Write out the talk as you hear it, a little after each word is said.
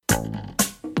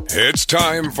It's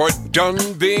time for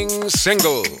Done Being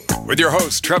Single with your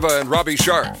hosts, Trevor and Robbie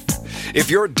Sharp. If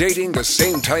you're dating the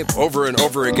same type over and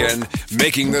over again,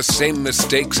 making the same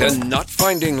mistakes and not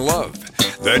finding love,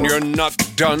 then you're not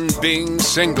done being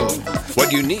single.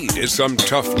 What you need is some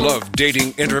tough love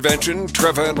dating intervention,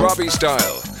 Trevor and Robbie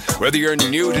style. Whether you're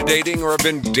new to dating or have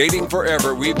been dating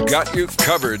forever, we've got you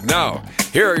covered. Now,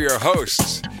 here are your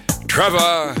hosts,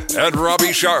 Trevor and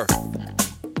Robbie Sharp.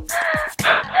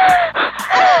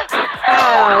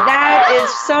 Oh, that is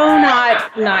so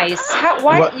not nice.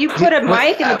 You put a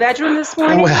mic in the bedroom this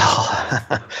morning?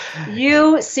 Well,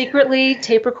 you secretly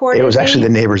tape recorded it was me? actually the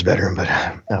neighbor's bedroom, but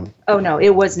oh no,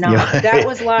 it was not. Yeah, that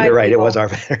was live. You're right. People. It was our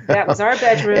bedroom. That was our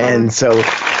bedroom. And so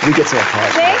we get some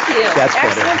applause. Thank you. That's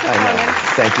excellent better. performance.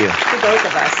 Thank you. To both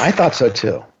of us. I thought so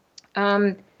too.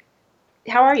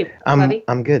 How are you, Bubby?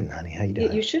 I'm good, honey. How you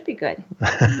doing? You should be good. You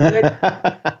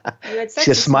had sex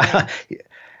Just smile. morning.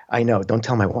 I know. Don't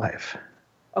tell my wife.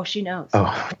 Oh, she knows.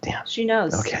 Oh, damn. She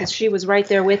knows. Okay. Because she was right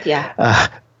there with you. Yeah.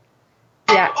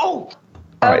 Oh.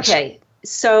 All Okay. Right.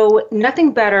 So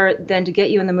nothing better than to get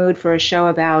you in the mood for a show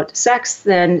about sex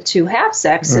than to have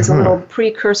sex as a little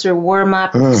precursor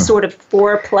warm-up, sort of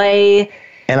foreplay.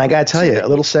 And I got to tell you, a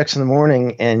little sex in the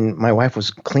morning, and my wife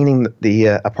was cleaning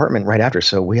the apartment right after,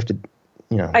 so we have to,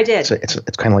 I did. So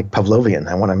it's kind of like Pavlovian.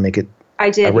 I want to make it. I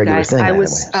did, you guys. Thing I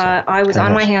was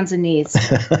on my hands and knees.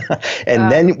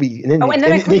 And then we cleaned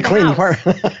the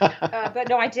apartment. But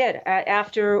no, I did.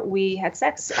 After we had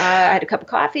sex, I had a cup of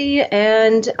coffee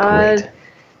and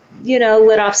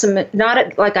let off some.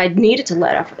 Like I needed to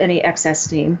let off any excess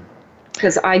steam,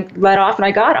 because I let off and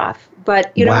I got off.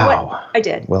 But you know what? I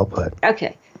did. Well put.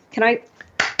 Okay. Can I?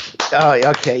 Oh,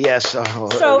 okay. Yes. Oh,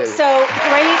 so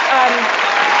great.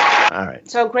 All right.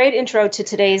 So great intro to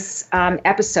today's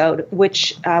episode,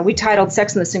 which we titled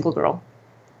Sex and the Single Girl.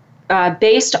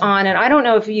 Based on, and I don't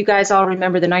know if you guys all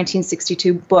remember the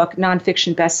 1962 book,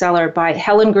 nonfiction bestseller by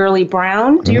Helen Gurley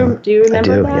Brown. Do you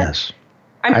remember I do, that? Yes.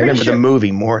 I remember the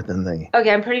movie more than the...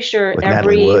 Okay, I'm pretty sure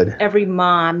every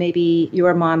mom, maybe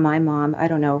your mom, my mom, I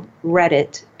don't know, read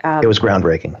it. It was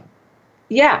groundbreaking.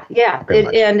 Yeah.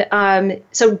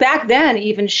 So back then,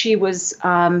 even she was...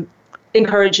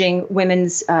 encouraging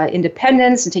women's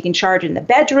independence and taking charge in the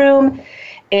bedroom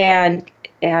and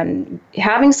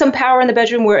having some power in the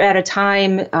bedroom, where at a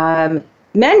time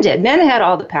men did. Men had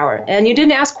all the power, and you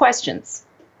didn't ask questions,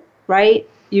 right?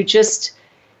 You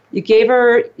gave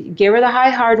her the high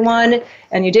hard one,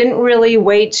 and you didn't really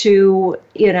wait to,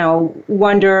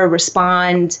 wonder,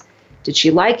 respond. Did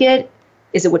she like it?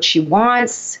 Is it what she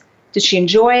wants? Did she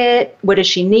enjoy it? What does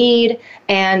she need?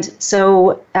 And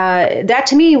so that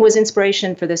to me was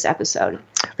inspiration for this episode.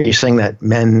 Are you saying that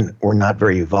men were not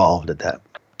very evolved at that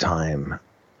time,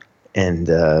 and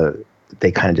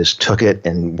they kind of just took it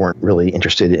and weren't really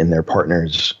interested in their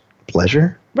partner's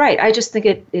pleasure? Right. I just think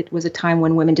it was a time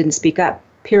when women didn't speak up,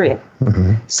 period.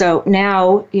 Mm-hmm. So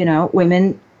now,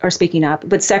 women are speaking up,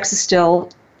 but sex is still,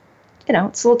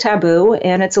 it's a little taboo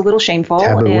and it's a little shameful.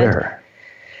 Taboo where?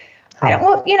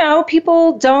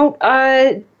 People don't,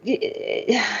 they're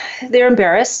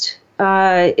embarrassed.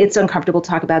 It's uncomfortable to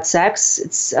talk about sex.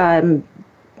 It's, I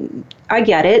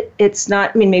get it. It's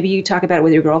not, maybe you talk about it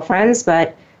with your girlfriends,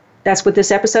 but that's what this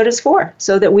episode is for,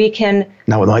 so that we can.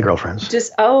 Not with my girlfriends.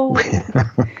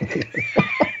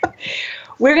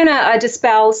 We're going to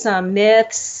dispel some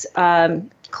myths,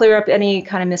 clear up any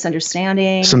kind of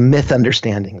misunderstanding. Some myth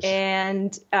understandings.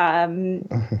 And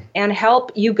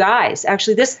help you guys.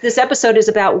 Actually, this episode is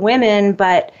about women,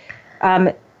 but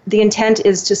the intent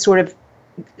is to sort of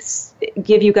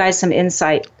give you guys some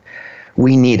insight.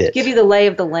 We need it. Give you the lay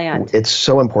of the land. It's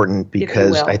so important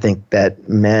because I think that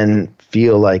men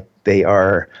feel like they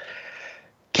are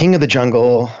king of the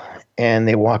jungle and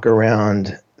they walk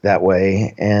around that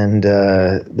way. And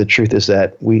the truth is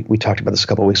that we talked about this a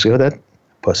couple of weeks ago, that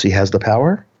pussy has the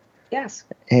power. Yes.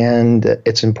 And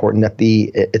it's important that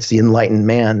it's the enlightened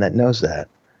man that knows that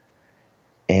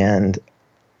and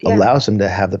allows them to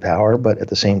have the power, but at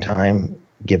the same time,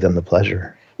 give them the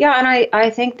pleasure. Yeah, and I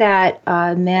think that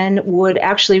men would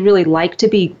actually really like to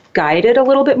be guided a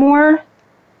little bit more,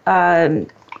 clued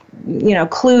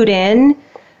in.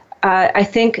 I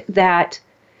think that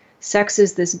sex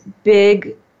is this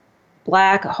big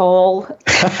black hole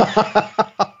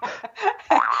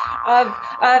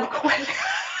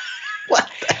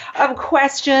of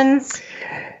questions,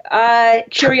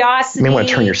 curiosity. You may want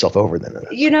to turn yourself over then.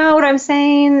 You know what I'm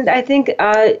saying? I think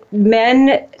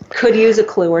men could use a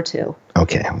clue or two.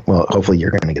 Okay. Well, hopefully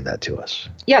you're going to get that to us.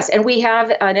 Yes, and we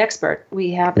have an expert.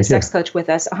 We have a sex coach with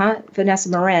us, Vanessa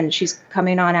Marin. She's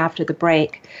coming on after the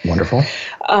break. Wonderful.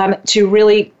 To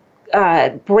really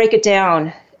break it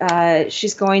down.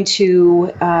 She's going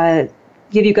to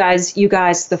give you guys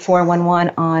the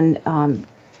 411 on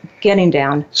getting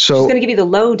down. So she's going to give you the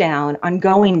lowdown on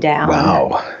going down.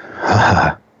 Wow.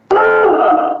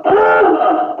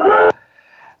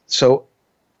 So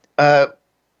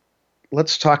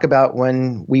let's talk about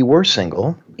when we were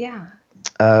single. Yeah.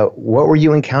 What were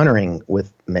you encountering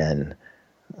with men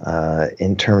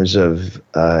in terms of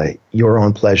your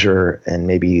own pleasure and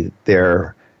maybe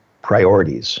their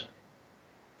priorities?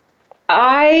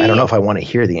 I don't know if I want to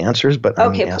hear the answers, but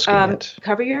I'm asking it.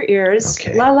 Cover your ears.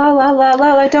 Okay. La, la, la, la,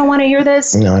 la, I don't want to hear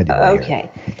this. No, I do.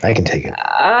 Okay. I can take it.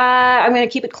 I'm going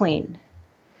to keep it clean.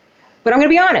 But I'm going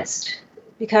to be honest,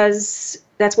 because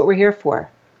that's what we're here for.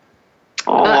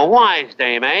 Oh, a wise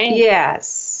dame, eh?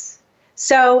 Yes.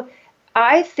 So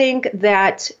I think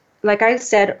that, like I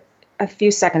said a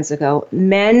few seconds ago,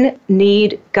 men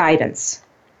need guidance.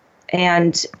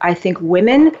 And I think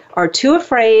women are too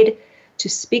afraid to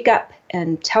speak up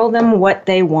and tell them what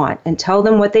they want and tell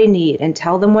them what they need and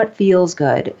tell them what feels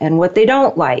good and what they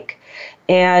don't like.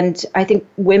 And I think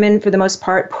women, for the most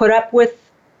part, put up with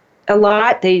a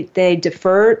lot. They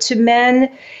defer to men.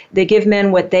 They give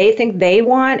men what they think they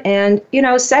want. And,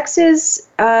 sex is,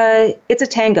 it's a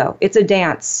tango. It's a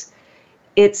dance.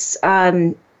 It's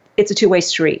a two-way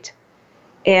street.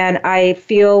 And I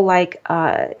feel like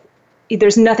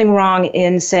there's nothing wrong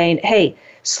in saying, hey,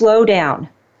 slow down.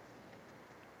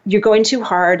 You're going too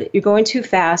hard. You're going too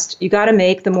fast. You got to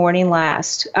make the morning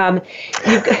last. That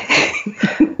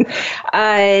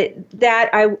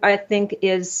I think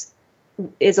is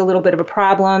a little bit of a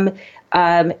problem,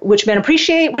 which men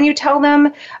appreciate when you tell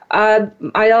them.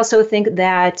 I also think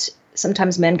that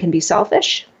sometimes men can be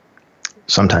selfish.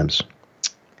 Sometimes.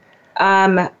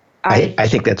 I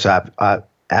think that's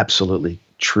absolutely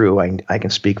true. I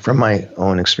can speak from my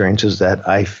own experiences that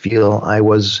I feel I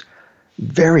was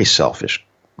very selfish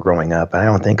growing up. I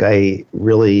don't think I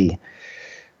really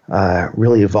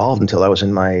evolved until I was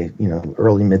in my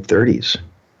early mid-30s.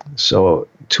 So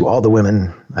to all the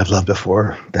women I've loved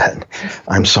before, that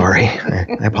I'm sorry. I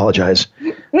apologize.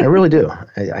 I really do.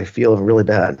 I feel really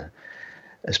bad,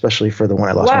 especially for the one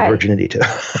I lost my virginity to.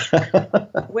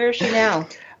 Where is she now?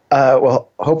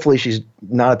 Well, hopefully she's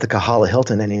not at the Kahala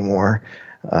Hilton anymore.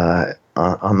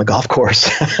 On the golf course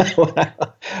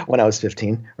when I was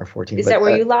 15 or 14. Is that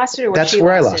where you lost it, or that's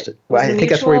where I lost it? Well, I think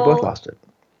that's where we both lost it.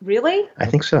 Really? I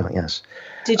think so. Yes.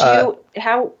 Did you?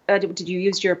 Did you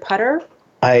use your putter?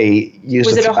 I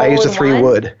used a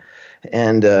 3-wood,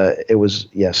 and it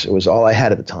was all I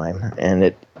had at the time,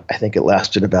 and I think it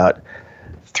lasted about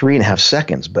 3.5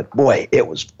 seconds. But boy, it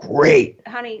was great.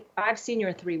 Honey, I've seen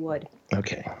your 3-wood.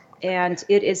 Okay. And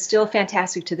it is still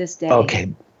fantastic to this day.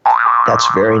 Okay. That's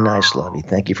very nice, Lovey.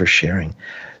 Thank you for sharing.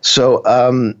 So,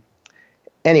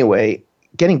 anyway,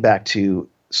 getting back to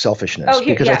selfishness,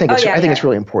 because I think it's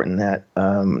really important that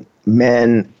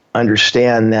men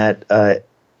understand that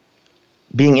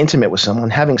being intimate with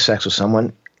someone, having sex with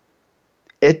someone,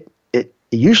 it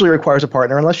usually requires a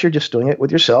partner, unless you're just doing it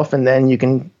with yourself, and then you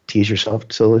can tease yourself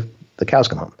till the cows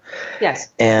come home. Yes.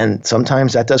 And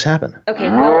sometimes that does happen. Okay.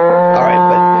 All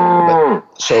right,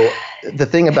 but so the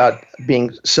thing about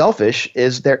being selfish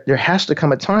is there has to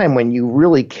come a time when you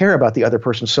really care about the other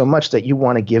person so much that you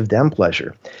want to give them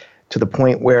pleasure, to the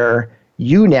point where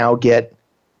you now get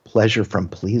pleasure from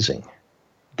pleasing.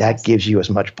 That gives you as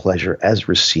much pleasure as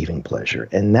receiving pleasure.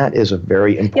 And that is a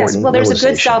very important Yes, well, there's realization.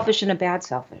 a good selfish and a bad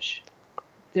selfish.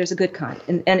 There's a good kind.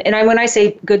 And when I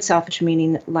say good selfish,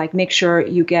 meaning like make sure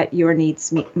you get your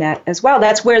needs met as well.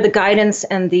 That's where the guidance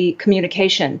and the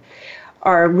communication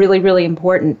are really, really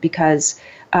important, because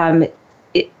it's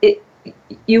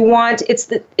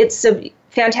a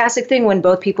fantastic thing when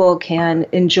both people can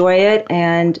enjoy it,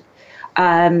 and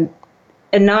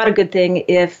not a good thing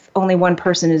if only one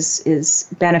person is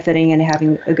benefiting and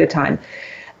having a good time.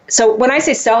 So when I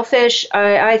say selfish,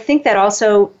 I think that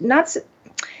also that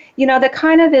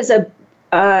kind of is an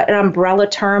umbrella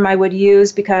term I would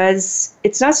use, because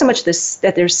it's not so much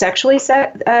that they're sexually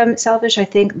selfish. I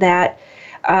think that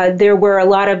there were a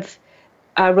lot of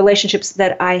relationships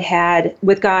that I had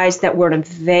with guys that weren't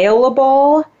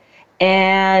available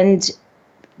and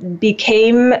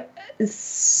became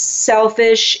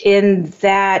selfish in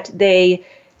that they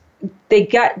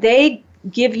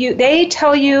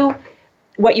tell you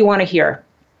what you want to hear.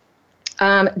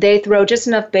 They throw just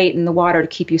enough bait in the water to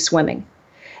keep you swimming.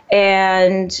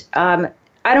 And I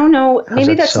don't know,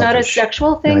 maybe that's not a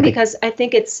sexual thing, because I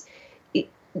think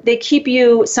they keep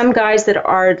you, some guys that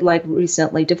are like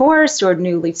recently divorced or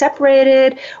newly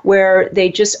separated, where they're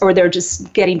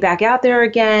just getting back out there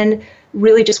again,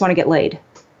 really just want to get laid.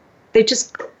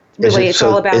 Really, it's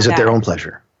all about that. Is it their own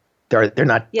pleasure? They're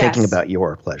not Yes. thinking about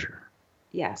your pleasure.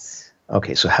 Yes.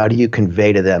 Okay, so how do you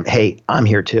convey to them, hey, I'm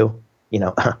here too?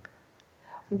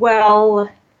 Well,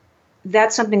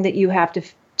 that's something that you have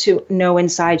to know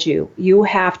inside you. You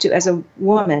have to, as a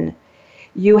woman,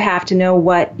 you have to know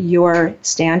what your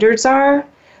standards are,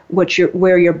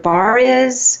 where your bar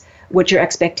is, what your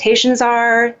expectations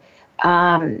are,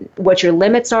 what your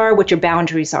limits are, what your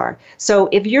boundaries are. So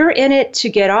if you're in it to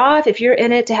get off, if you're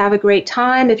in it to have a great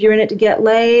time, if you're in it to get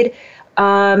laid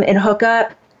and hook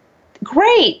up,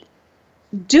 great,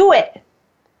 do it.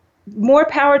 More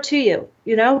power to you.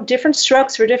 Different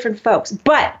strokes for different folks.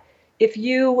 But if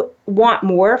you want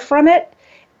more from it,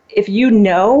 if you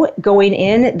know going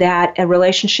in that a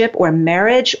relationship or a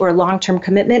marriage or a long-term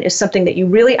commitment is something that you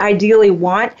really ideally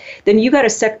want, then you got to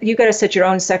set your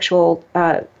own sexual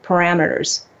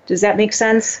parameters. Does that make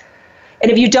sense? And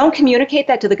if you don't communicate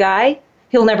that to the guy,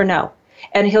 he'll never know,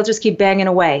 and he'll just keep banging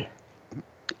away.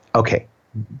 Okay,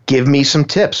 give me some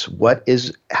tips.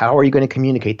 How are you going to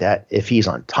communicate that? If he's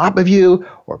on top of you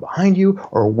or behind you,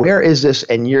 or where is this?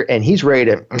 And he's ready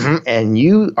to, and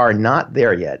you are not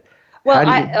there yet. Well,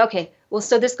 okay. Well,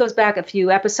 so this goes back a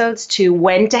few episodes to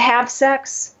when to have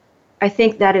sex. I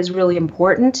think that is really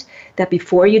important, that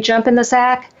before you jump in the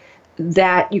sack,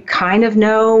 that you kind of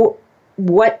know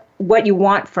what you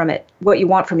want from it, what you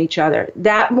want from each other.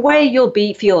 That way you'll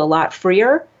feel a lot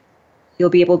freer. You'll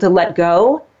be able to let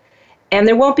go, and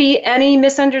there won't be any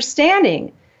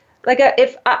misunderstanding. Like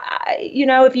if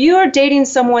you are dating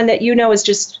someone that is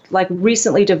just like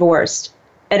recently divorced,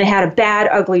 and it had a bad,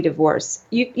 ugly divorce,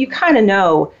 you kind of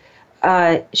know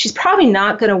she's probably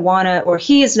not going to want to, or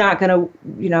he is not going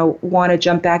to, want to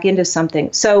jump back into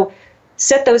something. So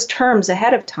set those terms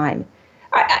ahead of time.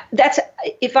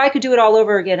 If I could do it all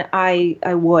over again, I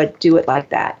would do it like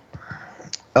that.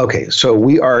 Okay, so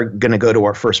we are going to go to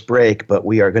our first break, but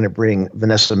we are going to bring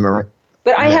Vanessa Marin.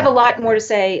 But I have a lot more to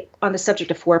say on the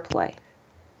subject of foreplay.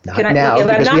 Not now,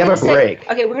 because we have a break.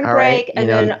 Okay, we're going to break, and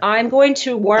then I'm going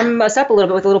to warm us up a little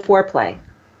bit with a little foreplay.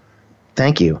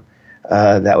 Thank you.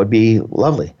 That would be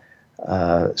lovely.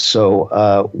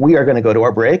 So we are going to go to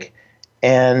our break,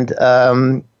 and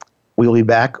we will be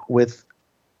back with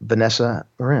Vanessa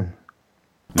Marin.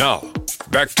 Now,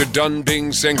 back to Done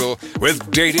Being Single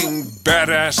with dating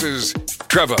badasses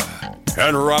Trevor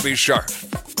and Robbie Sharp.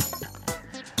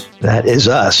 That is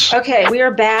us. Okay, we are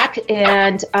back,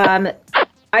 and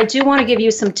I do want to give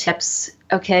you some tips.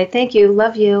 Okay, thank you.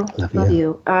 Love you. Love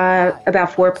you.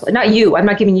 About foreplay. Not you. I'm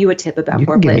not giving you a tip about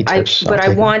foreplay. Give me tips. But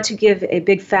I want to give a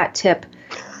big fat tip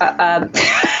to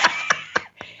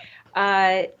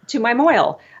my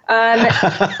moil. About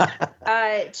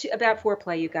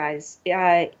foreplay, you guys.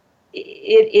 It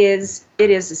is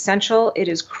essential. It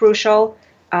is crucial.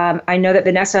 I know that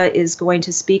Vanessa is going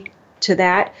to speak to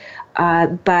that,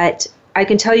 but I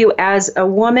can tell you, as a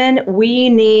woman, we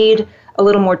need a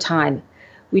little more time.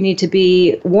 We need to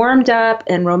be warmed up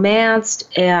and romanced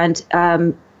and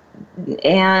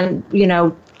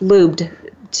lubed.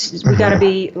 We got to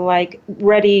be like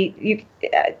ready.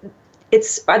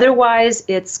 Otherwise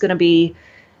it's going to be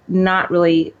not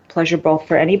really pleasurable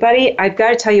for anybody. I've got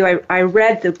to tell you, I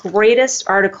read the greatest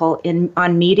article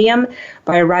on Medium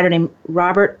by a writer named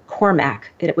Robert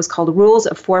Cormack, and it was called Rules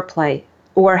of Foreplay,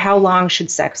 or How Long Should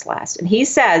Sex Last? And he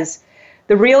says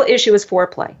the real issue is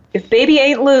foreplay. If baby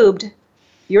ain't lubed,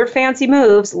 your fancy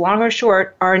moves, long or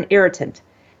short, are an irritant.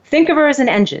 Think of her as an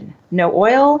engine. No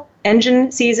oil,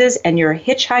 engine seizes, and you're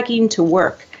hitchhiking to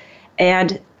work.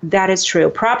 And that is true.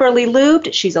 Properly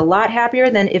lubed, she's a lot happier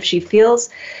than if she feels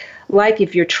like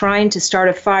if you're trying to start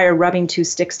a fire rubbing two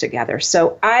sticks together.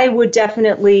 So I would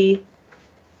definitely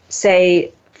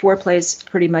say foreplay is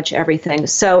pretty much everything.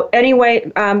 So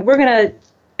anyway, we're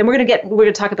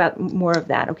gonna talk about more of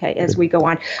that, okay, as we go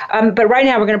on. But right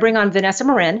now we're gonna bring on Vanessa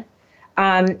Marin,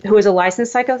 who is a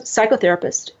licensed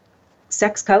psychotherapist,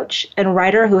 sex coach, and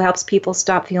writer who helps people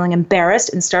stop feeling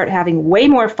embarrassed and start having way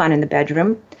more fun in the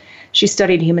bedroom. She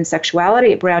studied human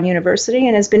sexuality at Brown University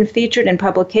and has been featured in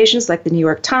publications like the New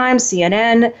York Times,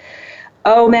 CNN,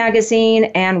 O Magazine,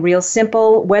 and Real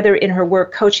Simple, whether in her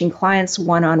work coaching clients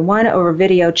one-on-one over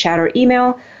video, chat, or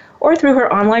email, or through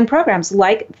her online programs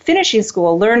like Finishing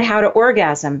School, Learn How to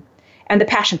Orgasm, and The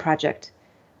Passion Project,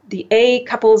 the A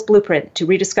Couple's Blueprint to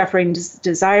Rediscovering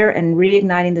Desire and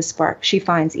Reigniting the Spark. She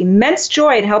finds immense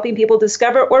joy in helping people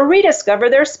discover or rediscover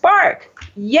their spark.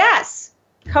 Yes!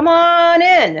 Come on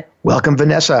in. Welcome,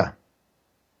 Vanessa.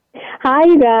 Hi,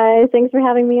 you guys. Thanks for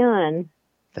having me on.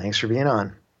 Thanks for being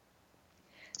on.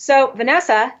 So,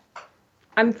 Vanessa,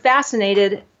 I'm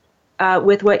fascinated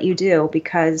with what you do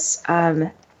because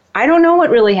I don't know what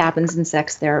really happens in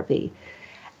sex therapy.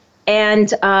 And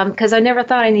because I never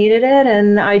thought I needed it,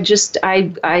 and I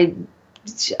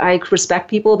respect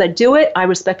people that do it. I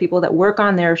respect people that work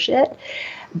on their shit.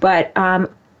 But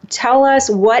tell us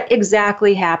what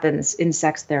exactly happens in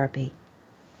sex therapy.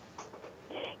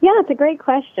 Yeah, it's a great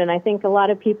question. I think a lot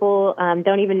of people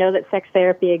don't even know that sex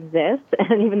therapy exists,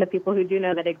 and even the people who do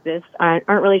know that exists aren't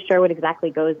really sure what exactly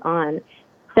goes on.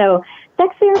 So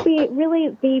sex therapy,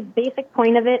 really the basic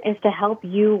point of it is to help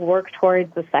you work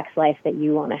towards the sex life that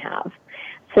you want to have.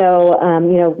 So,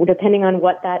 depending on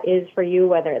what that is for you,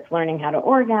 whether it's learning how to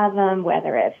orgasm,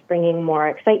 whether it's bringing more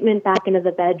excitement back into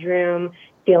the bedroom,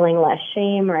 feeling less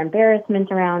shame or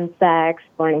embarrassment around sex,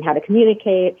 learning how to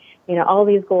communicate, all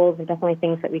these goals are definitely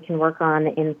things that we can work on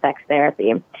in sex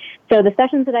therapy. So the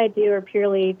sessions that I do are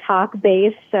purely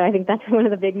talk-based, so I think that's one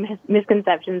of the big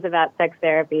misconceptions about sex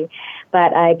therapy.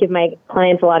 But I give my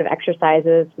clients a lot of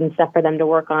exercises and stuff for them to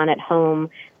work on at home,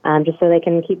 just so they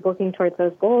can keep working towards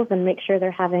those goals and make sure they're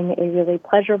having a really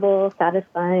pleasurable,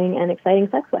 satisfying, and exciting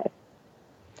sex life.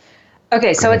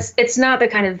 Okay, so it's not the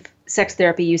kind of sex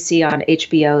therapy you see on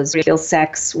HBO's Real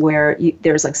Sex, where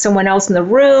there's like someone else in the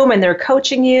room and they're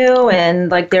coaching you, and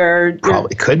like they're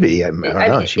probably could be. I don't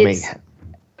know. She may.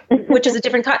 Which is a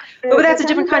different kind. But that's a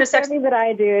different kind of sex therapy that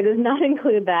I do. Does not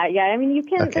include that. Yeah, I mean, you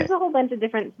can. Okay. There's a whole bunch of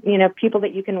different people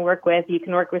that you can work with. You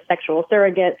can work with sexual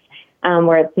surrogates,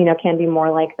 where it can be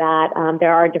more like that.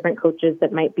 There are different coaches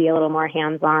that might be a little more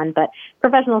hands-on, but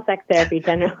professional sex therapy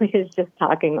generally is just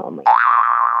talking only.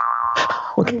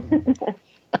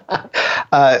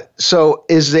 So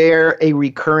is there a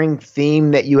recurring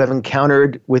theme that you have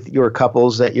encountered with your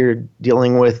couples that you're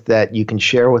dealing with that you can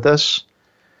share with us?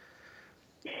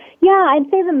 Yeah, I'd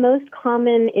say the most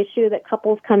common issue that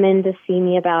couples come in to see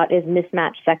me about is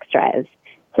mismatched sex drives.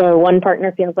 So one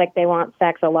partner feels like they want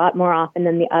sex a lot more often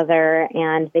than the other,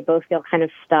 and they both feel kind of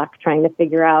stuck trying to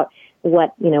figure out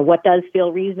what does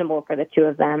feel reasonable for the two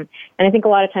of them. And I think a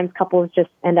lot of times couples just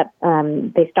end up,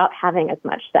 they stop having as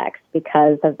much sex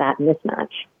because of that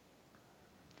mismatch.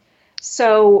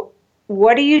 So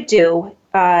what do you do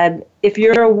if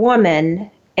you're a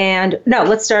woman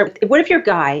let's start with, what if you're a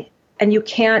guy and you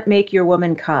can't make your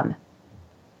woman come?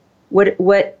 What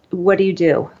do you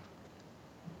do?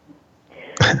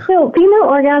 So female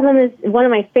orgasm is one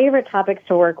of my favorite topics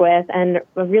to work with, and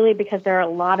really because there are a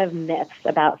lot of myths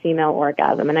about female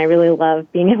orgasm, and I really love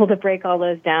being able to break all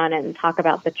those down and talk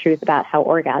about the truth about how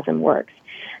orgasm works.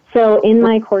 So in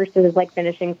my courses, like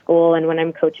finishing school and when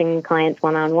I'm coaching clients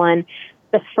one-on-one,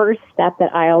 the first step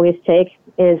that I always take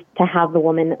is to have the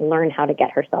woman learn how to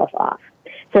get herself off.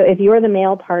 So if you're the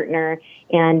male partner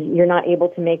and you're not able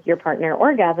to make your partner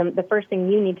orgasm, the first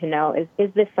thing you need to know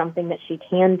is this something that she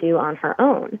can do on her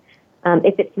own?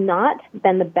 If it's not,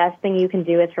 then the best thing you can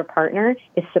do as her partner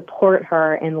is support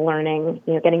her in learning,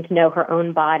 getting to know her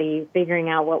own body, figuring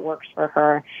out what works for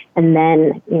her, and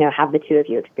then, have the two of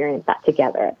you experience that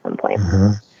together at some point.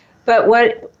 Mm-hmm.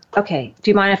 But okay,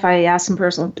 do you mind if I ask some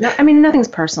personal? No, I mean, nothing's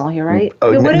personal here, right?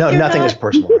 Oh, no, nothing is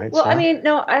personal, right? Well,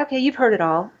 okay, you've heard it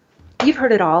all.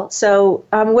 So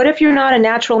what if you're not a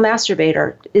natural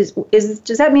masturbator?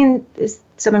 Does that mean is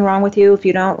something wrong with you if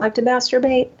you don't like to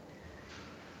masturbate?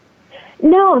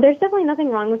 No, there's definitely nothing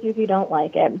wrong with you if you don't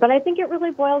like it. But I think it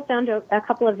really boils down to a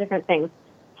couple of different things.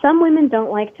 Some women don't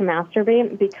like to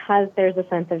masturbate because there's a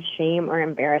sense of shame or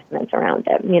embarrassment around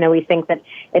it. We think that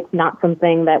it's not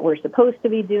something that we're supposed to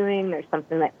be doing. There's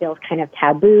something that feels kind of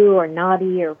taboo or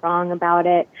naughty or wrong about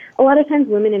it. A lot of times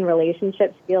women in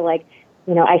relationships feel like,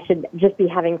 I should just be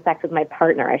having sex with my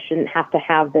partner. I shouldn't have to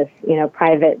have this,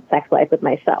 private sex life with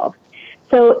myself.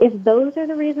 So if those are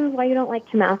the reasons why you don't like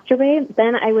to masturbate,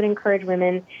 then I would encourage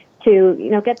women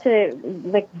to, get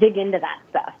to dig into that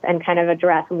stuff and kind of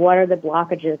address what are the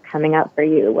blockages coming up for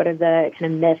you? What are the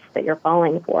kind of myths that you're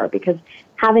falling for? Because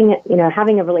having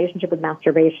a relationship with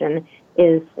masturbation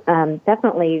is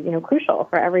definitely, crucial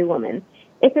for every woman.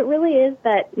 If it really is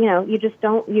that, you just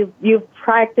don't, you've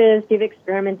practiced, you've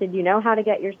experimented, you know how to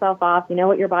get yourself off, you know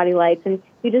what your body likes, and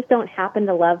you just don't happen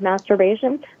to love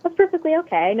masturbation, that's perfectly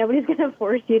okay. Nobody's going to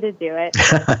force you to do it.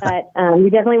 But you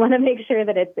definitely want to make sure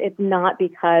that it's not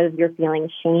because you're feeling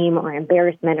shame or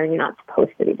embarrassment or you're not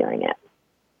supposed to be doing it.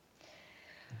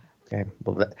 Okay.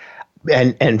 Well,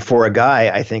 and for a guy,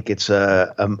 I think it's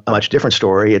a much different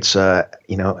story. It's, how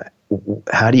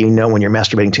do you know when you're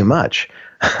masturbating too much?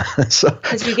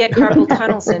 Because you get carpal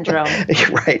tunnel syndrome.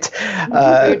 Right.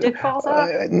 Your dick falls off?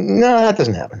 No, that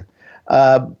doesn't happen.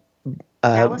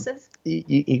 Calluses?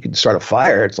 You could start a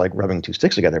fire. It's like rubbing two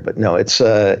sticks together. But no, it's,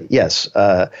 yes.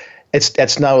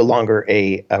 That's no longer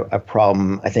a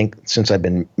problem, I think, since I've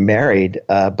been married,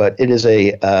 but it is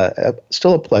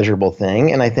still a pleasurable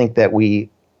thing, and I think that we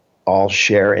all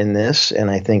share in this,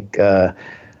 and I think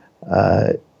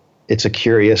it's a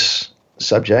curious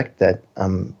subject that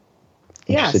I'm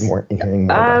interested more in hearing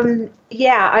more about.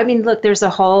 Yeah, I mean, look, there's a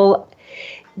whole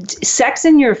sex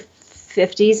in your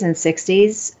 50s and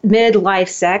 60s, midlife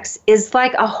sex is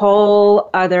like a whole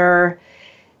other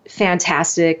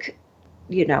fantastic,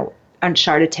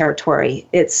 uncharted territory.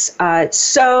 It's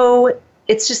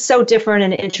just so different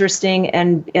and interesting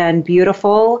and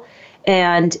beautiful,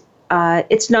 and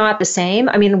it's not the same.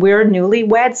 I mean, we're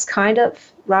newlyweds, kind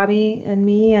of, Robbie and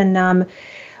me, and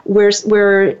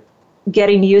we're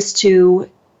getting used to.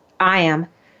 I am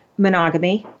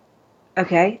monogamy.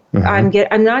 Okay, mm-hmm.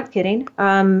 I'm not kidding.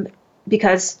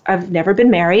 Because I've never been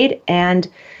married, and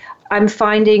I'm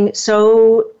finding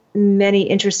so many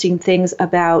interesting things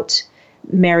about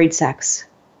married sex,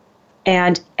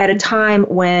 and at a time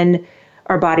when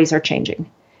our bodies are changing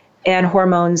and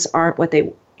hormones aren't what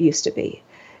they used to be.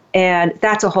 And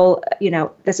that's a whole,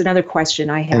 that's another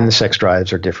question I have. And the sex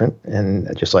drives are different,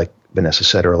 and just like Vanessa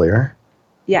said earlier.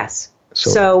 Yes.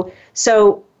 So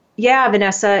yeah,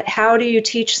 Vanessa, how do you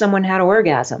teach someone how to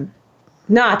orgasm?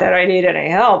 Not that I need any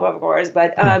help, of course,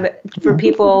 but for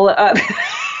people.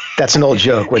 That's an old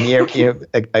joke when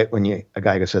a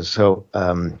guy says, "So,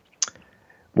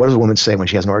 what does a woman say when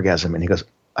she has an orgasm?" And he goes,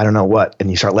 "I don't know what," and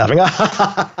you start laughing. All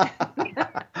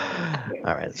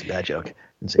right, it's a bad joke.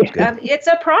 It's good. It's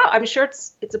a problem. I'm sure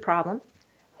it's a problem.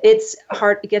 It's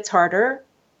hard. It gets harder.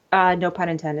 No pun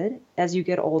intended. As you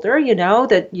get older,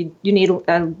 that you need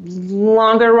a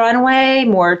longer runway,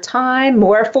 more time,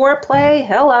 more foreplay.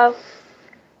 Hello.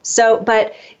 So,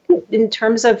 but in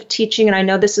terms of teaching, and I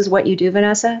know this is what you do,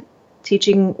 Vanessa,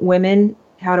 teaching women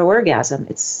how to orgasm,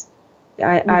 it's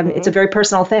a very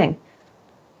personal thing.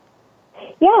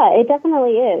 Yeah, it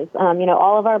definitely is.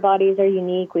 All of our bodies are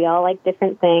unique. We all like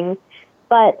different things.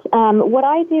 But what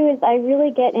I do is I really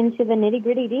get into the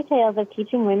nitty-gritty details of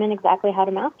teaching women exactly how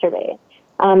to masturbate.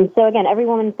 So again, every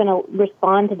woman's going to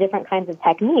respond to different kinds of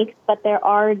techniques, but there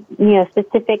are,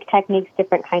 specific techniques,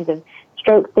 different kinds of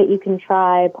strokes that you can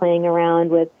try, playing around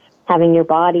with having your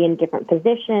body in different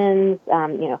positions,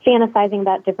 fantasizing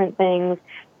about different things.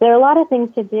 There are a lot of things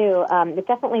to do. It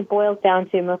definitely boils down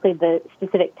to mostly the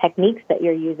specific techniques that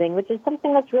you're using, which is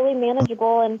something that's really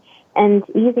manageable and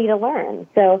easy to learn.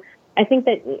 So I think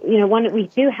that, we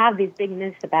do have these big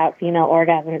myths about female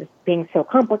orgasms being so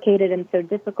complicated and so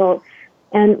difficult.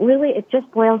 And really, it just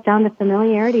boils down to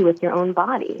familiarity with your own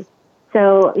body.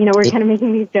 So, we're kind of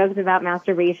making these jokes about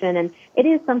masturbation, and it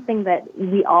is something that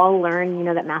we all learn,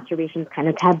 that masturbation is kind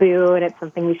of taboo and it's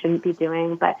something we shouldn't be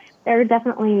doing. But there are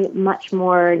definitely much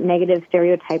more negative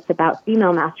stereotypes about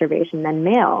female masturbation than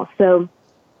male. So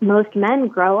most men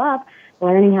grow up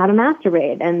learning how to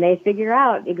masturbate, and they figure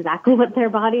out exactly what their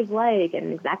body's like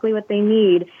and exactly what they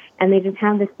need, and they just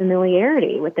have this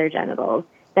familiarity with their genitals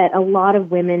that a lot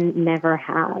of women never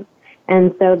have.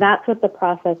 And so that's what the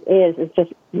process is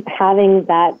just having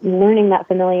that, learning that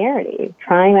familiarity,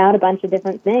 trying out a bunch of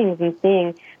different things and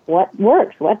seeing what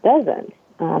works, what doesn't.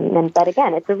 But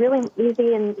again, it's a really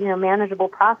easy and manageable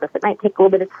process. It might take a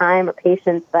little bit of time or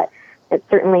patience, but it's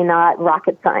certainly not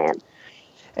rocket science.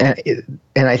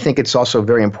 And I think it's also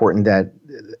very important that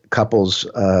couples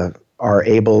are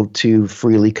able to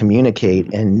freely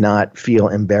communicate and not feel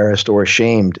embarrassed or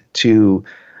ashamed to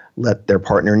let their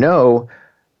partner know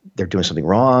they're doing something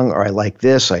wrong, or I like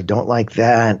this, I don't like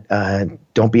that.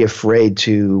 Don't be afraid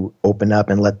to open up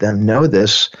and let them know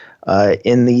this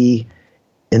in the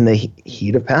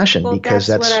heat of passion, because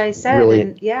that's what I said. Really,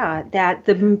 and that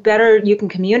the better you can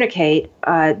communicate,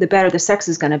 the better the sex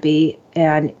is going to be,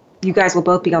 and you guys will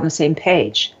both be on the same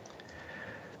page.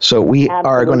 So we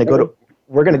are going to go to.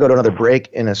 We're going to go to another break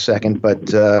in a second,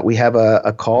 but we have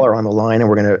a caller on the line, and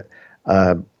we're going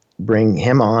to bring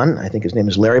him on. I think his name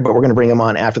is Larry, but we're going to bring him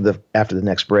on after the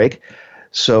next break.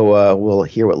 So we'll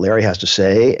hear what Larry has to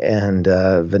say. And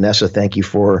Vanessa, thank you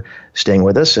for staying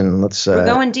with us. And let's. We're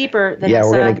going deeper, Vanessa. Yeah,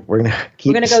 we're gonna keep.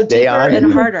 We're going to go deeper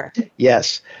and harder.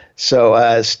 Yes.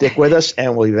 So stick with us,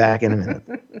 and we'll be back in a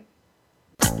minute.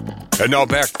 And now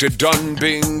back to Done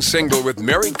Being Single with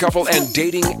married couple and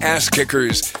dating ass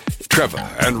kickers, Trevor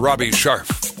and Robbie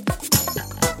Scharf.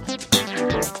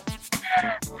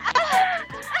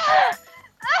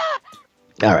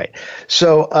 All right.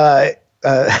 So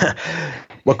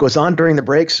what goes on during the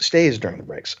breaks stays during the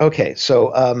breaks. Okay.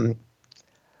 So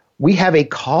we have a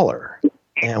caller,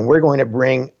 and we're going to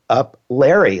bring up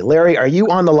Larry. Larry, are you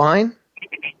on the line?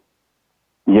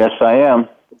 Yes, I am.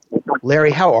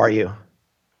 Larry, how are you?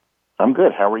 I'm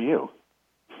good. How are you?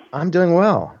 I'm doing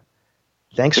well.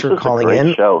 Thanks This for is a calling great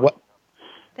in. show.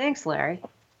 Thanks, Larry.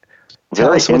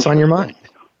 Tell us what's on your mind.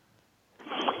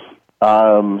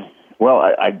 Well,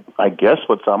 I guess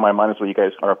what's on my mind is what you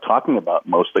guys are talking about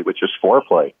mostly, which is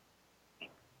foreplay.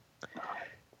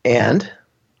 And?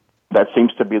 That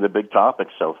seems to be the big topic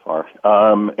so far.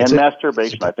 And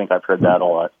masturbation, I think I've heard that a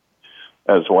lot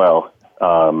as well.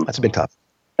 That's a big topic.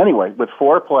 Anyway, with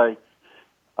foreplay,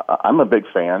 I'm a big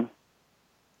fan.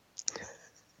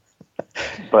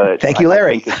 But thank you,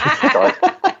 Larry.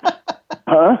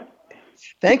 Huh?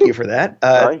 Thank you for that.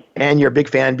 And you're a big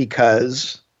fan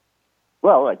because?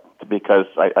 Well, because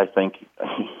I think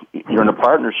you're in a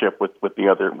partnership with the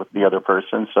other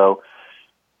person. So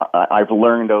I've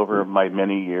learned over my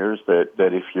many years that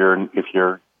if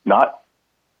you're not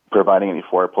providing any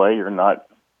foreplay, you're not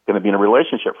going to be in a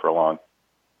relationship for long.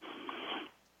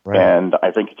 Right. And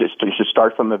I think you should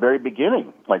start from the very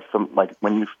beginning,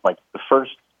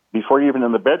 before you're even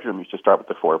in the bedroom, you should start with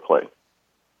the foreplay.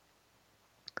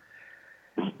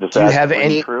 Does Do you have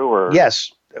any? True or?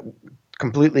 Yes,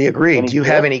 completely agree. Do you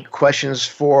have any questions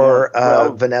for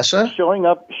Vanessa? Showing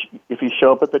up, if you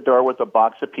show up at the door with a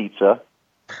box of pizza,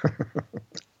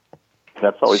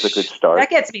 that's always a good start. That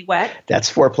gets me wet. That's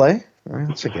foreplay.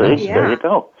 That's a good. There you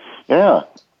go. Yeah,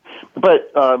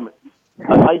 but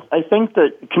I think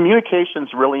that communication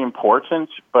is really important,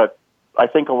 but I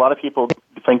think a lot of people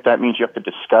think that means you have to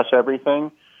discuss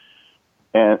everything,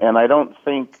 and I don't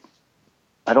think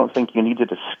you need to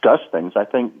discuss things. I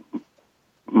think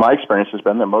my experience has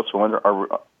been that most women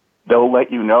they'll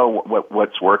let you know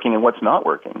what's working and what's not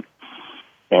working,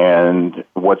 and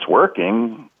what's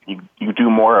working you do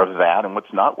more of that, and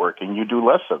what's not working you do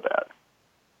less of that,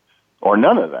 or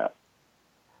none of that.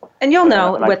 And you'll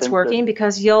know what's working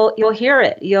because you'll hear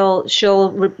it.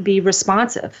 She'll be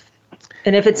responsive.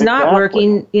 And if it's not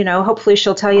working, hopefully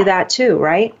she'll tell you that too,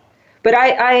 right? But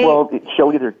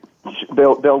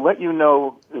they'll let you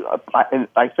know.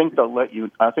 I think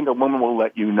a woman will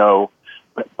let you know.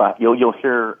 You'll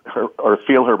hear her or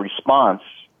feel her response.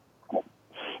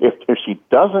 If she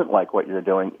doesn't like what you're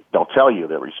doing, they'll tell you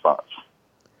their response.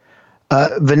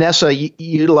 Vanessa,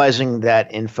 utilizing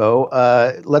that info,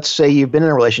 let's say you've been in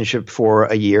a relationship for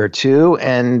a year or two,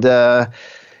 and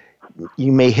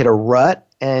you may hit a rut,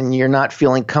 and you're not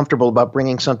feeling comfortable about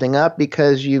bringing something up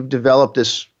because you've developed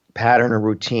this pattern or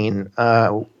routine.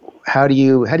 How do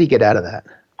you get out of that?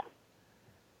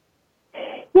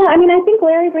 Yeah, I mean, I think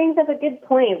Larry brings up a good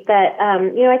point that,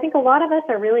 I think a lot of us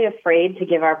are really afraid to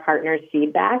give our partners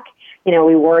feedback.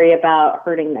 We worry about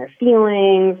hurting their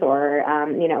feelings or,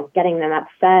 getting them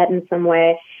upset in some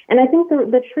way. And I think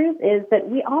the truth is that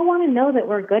we all want to know that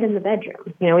we're good in the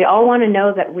bedroom. We all want to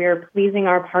know that we're pleasing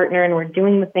our partner and we're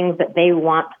doing the things that they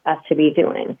want us to be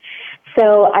doing.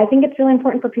 So I think it's really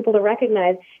important for people to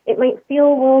recognize it might feel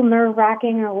a little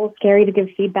nerve-wracking or a little scary to give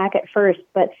feedback at first,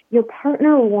 but your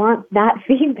partner wants that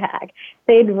feedback.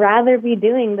 They'd rather be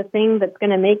doing the thing that's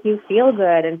going to make you feel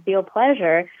good and feel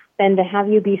pleasure than to have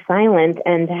you be silent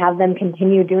and to have them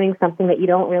continue doing something that you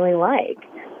don't really like.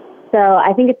 So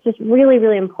I think it's just really,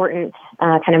 really important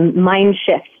kind of mind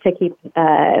shift to keep,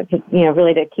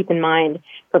 really to keep in mind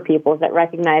for people, is that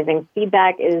recognizing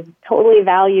feedback is totally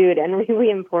valued and really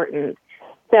important.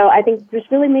 So I think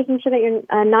just really making sure that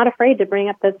you're not afraid to bring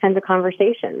up those kinds of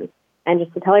conversations and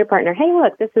just to tell your partner, hey,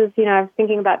 look, this is, I was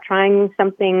thinking about trying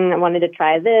something. I wanted to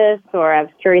try this, or I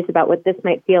was curious about what this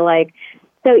might feel like.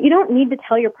 So you don't need to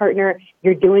tell your partner,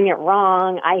 you're doing it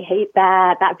wrong. I hate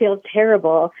that. That feels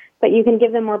terrible. But you can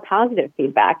give them more positive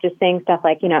feedback, just saying stuff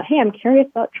like, hey, I'm curious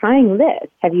about trying this.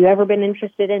 Have you ever been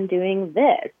interested in doing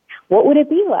this? What would it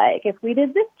be like if we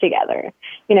did this together?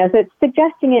 So it's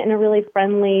suggesting it in a really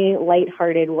friendly,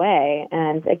 lighthearted way.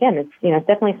 And again, it's,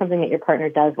 definitely something that your partner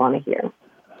does want to hear.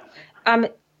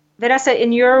 Vanessa,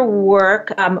 in your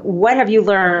work, what have you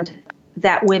learned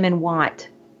that women want?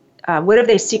 What have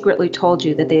they secretly told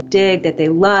you that they dig, that they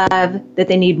love, that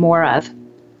they need more of?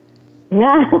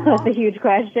 Yeah, that's a huge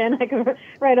question. I could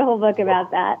write a whole book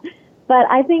about that. But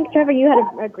I think, Trevor, you had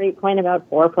a great point about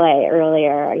foreplay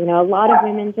earlier. A lot of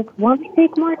women just want to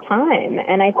take more time.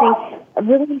 And I think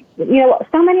really,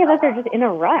 so many of us are just in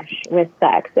a rush with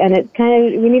sex. And it's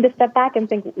kind of, we need to step back and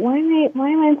think, why am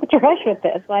I in such a rush with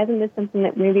this? Why isn't this something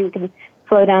that maybe we can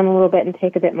slow down a little bit and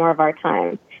take a bit more of our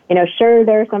time? Sure,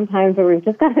 there are some times where we've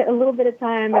just got a little bit of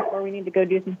time before we need to go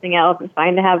do something else. It's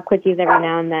fine to have quickies every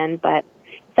now and then, but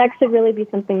sex should really be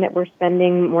something that we're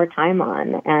spending more time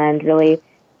on and really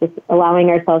just allowing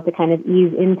ourselves to kind of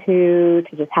ease into,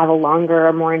 to just have a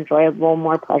longer, more enjoyable,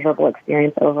 more pleasurable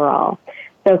experience overall.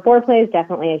 So foreplay is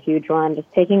definitely a huge one,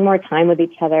 just taking more time with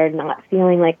each other, not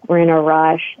feeling like we're in a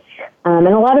rush. And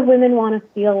a lot of women want to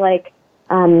feel like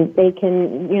they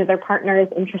can, their partner is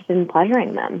interested in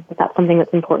pleasuring them. But that's something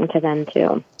that's important to them,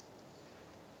 too.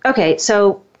 Okay,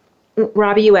 so,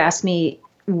 Robbie, you asked me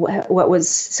what was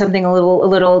something a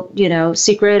little,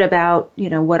 secret about,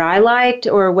 what I liked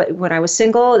or when I was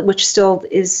single, which still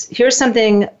is, here's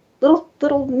something little,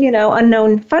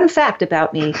 unknown fun fact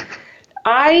about me.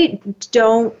 I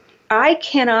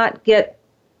cannot get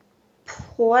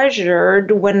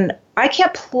pleasured I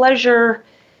can't pleasure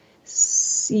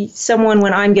someone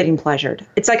when I'm getting pleasured.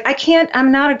 It's like,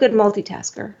 I'm not a good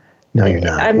multitasker. No, you're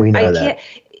not. We know that.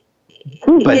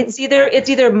 But it's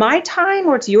either my time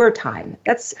or it's your time.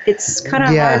 It's kind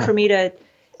of hard for me to,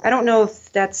 I don't know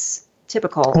if that's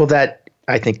typical. Well, that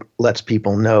I think lets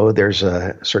people know there's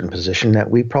a certain position that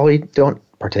we probably don't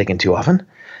partake in too often,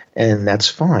 and that's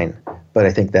fine. But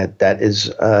I think that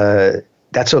is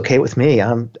that's okay with me.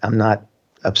 I'm not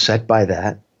upset by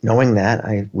that. Knowing that,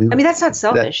 I mean, that's not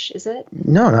selfish, is it?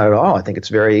 No, not at all. I think it's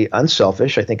very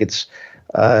unselfish. I think it's.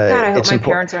 God, I hope my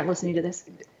parents aren't listening to this.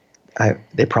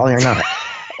 They probably are not.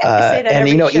 I say that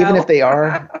every show. Even if they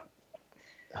are,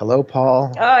 hello,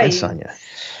 Paul and Sonia.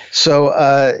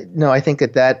 So, no, I think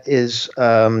that is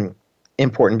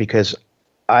important because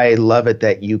I love it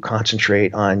that you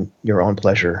concentrate on your own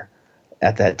pleasure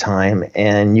at that time,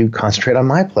 and you concentrate on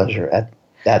my pleasure at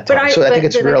that time. I think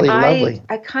it's really lovely.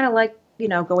 I kind of like,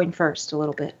 going first a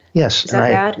little bit. Yes. Is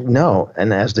that bad? No.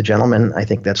 And as the gentleman, I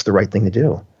think that's the right thing to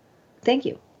do. Thank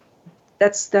you.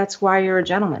 That's why you're a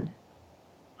gentleman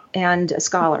and a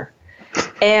scholar.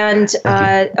 And,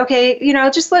 okay,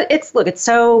 it's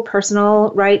so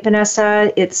personal, right,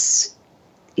 Vanessa? It's,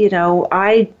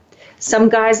 some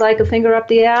guys like a finger up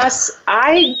the ass.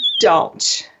 I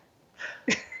don't.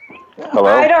 Hello?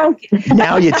 I don't.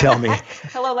 Now you tell me.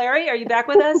 Hello, Larry. Are you back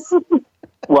with us?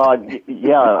 Well,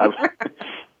 yeah,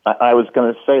 I was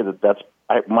going to say that's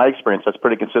my experience. That's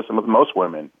pretty consistent with most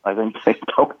women. I think they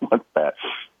don't want that.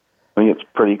 I mean, it's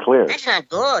pretty clear. That's not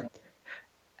good.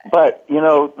 But,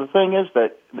 the thing is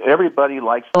that everybody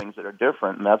likes things that are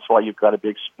different, and that's why you've got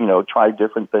to try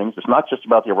different things. It's not just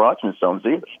about the erogenous zones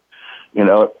either.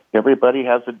 Everybody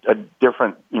has a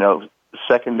different,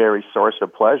 secondary source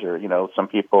of pleasure. Some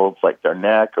people, it's like their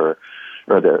neck or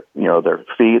their, their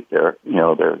feet, their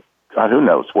God, who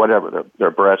knows, whatever,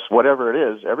 their breasts, whatever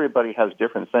it is. Everybody has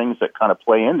different things that kind of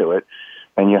play into it,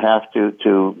 and you have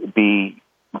to be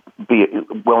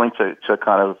willing to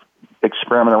kind of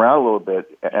experiment around a little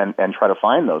bit and try to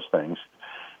find those things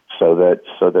so that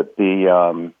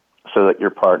your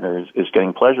partner is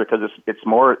getting pleasure, because it's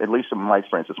more, at least in my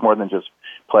experience, it's more than just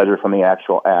pleasure from the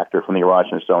actual act or from the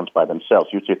erogenous zones by themselves.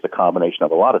 Usually it's a combination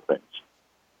of a lot of things.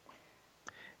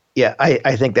 Yeah,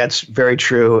 I think that's very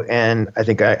true. And I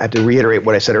think I have to reiterate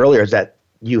what I said earlier, is that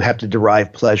you have to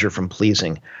derive pleasure from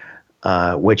pleasing,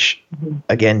 which,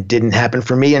 again, didn't happen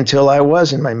for me until I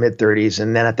was in my mid-30s.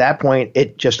 And then at that point,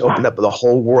 it just opened up the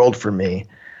whole world for me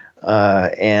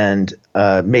and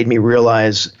made me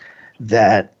realize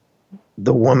that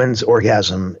the woman's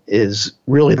orgasm is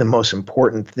really the most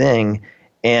important thing,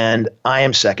 and I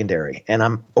am secondary, and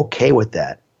I'm okay with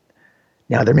that.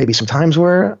 Now, there may be some times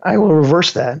where I will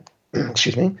reverse that,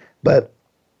 excuse me, but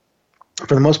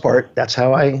for the most part, that's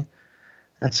how I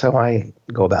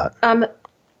go about.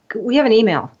 We have an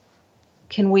email.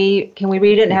 Can we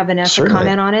read it and have Vanessa Certainly.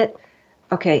 comment on it?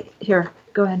 Okay, here,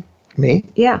 go ahead. Me?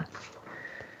 Yeah.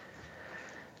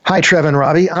 Hi, Trev and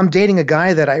Robbie. I'm dating a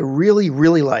guy that I really,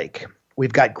 really like.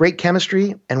 We've got great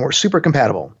chemistry and we're super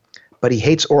compatible, but he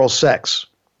hates oral sex,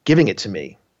 giving it to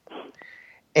me.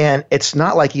 And it's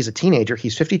not like he's a teenager.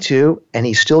 He's 52 and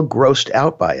he's still grossed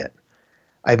out by it.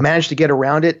 I've managed to get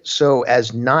around it so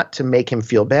as not to make him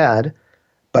feel bad,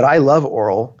 but I love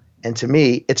oral, and to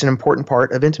me, it's an important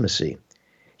part of intimacy.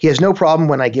 He has no problem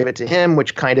when I give it to him,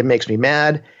 which kind of makes me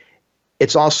mad.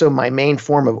 It's also my main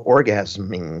form of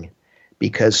orgasming,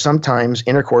 because sometimes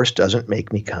intercourse doesn't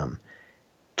make me come.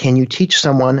 Can you teach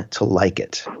someone to like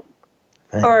it?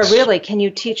 Thanks. Or really, can you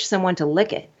teach someone to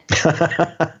lick it?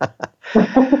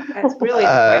 That's really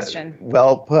the question.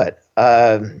 Well put.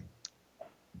 I'm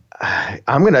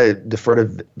going to defer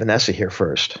to Vanessa here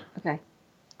first. Okay.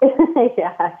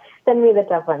 Yeah, send me the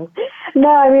tough ones. No,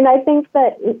 I mean, I think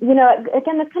that,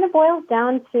 again, it kind of boils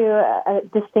down to a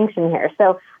distinction here.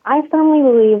 So I firmly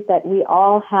believe that we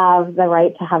all have the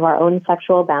right to have our own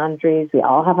sexual boundaries. We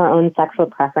all have our own sexual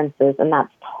preferences, and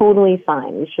that's totally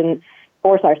fine. We shouldn't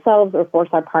force ourselves or force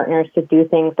our partners to do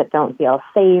things that don't feel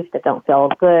safe, that don't feel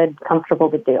good, comfortable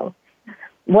to do.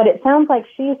 What it sounds like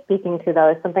she's speaking to,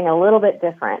 though, is something a little bit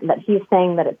different, that he's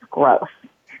saying that it's gross.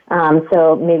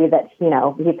 So maybe that,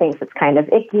 he thinks it's kind of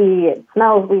icky, it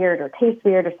smells weird or tastes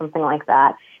weird or something like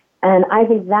that. And I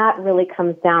think that really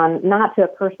comes down not to a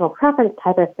personal preference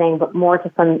type of thing, but more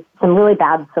to some really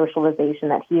bad socialization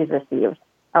that he's received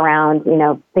around,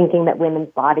 thinking that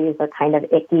women's bodies are kind of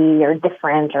icky or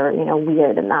different or,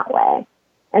 weird in that way.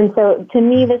 And so to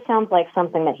me, this sounds like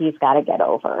something that he's got to get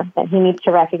over, that he needs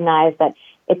to recognize that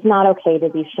it's not okay to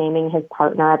be shaming his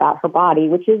partner about her body,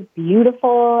 which is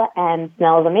beautiful and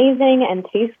smells amazing and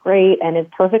tastes great and is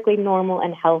perfectly normal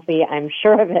and healthy. I'm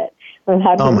sure of it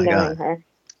without even knowing her.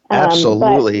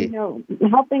 Absolutely. But,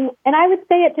 helping, and I would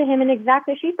say it to him, and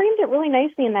exactly, she framed it really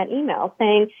nicely in that email,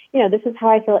 saying, this is how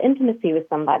I feel intimacy with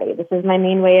somebody. This is my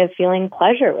main way of feeling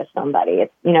pleasure with somebody.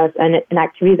 It's, it's an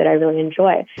activity that I really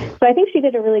enjoy. So I think she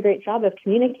did a really great job of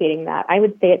communicating that. I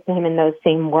would say it to him in those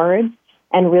same words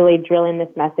and really drill in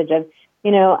this message of,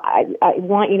 I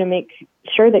want you to make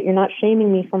sure that you're not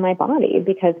shaming me for my body,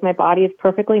 because my body is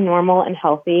perfectly normal and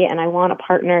healthy, and I want a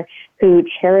partner who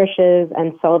cherishes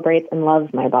and celebrates and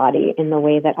loves my body in the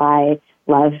way that I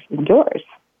love yours.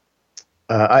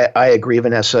 I agree,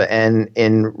 Vanessa. And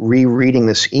in rereading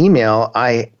this email,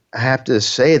 I have to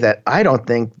say that I don't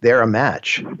think they're a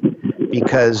match,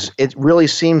 because it really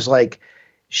seems like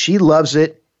she loves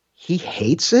it, he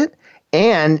hates it,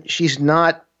 and she's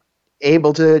not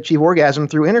able to achieve orgasm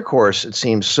through intercourse, it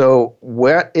seems. So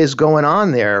what is going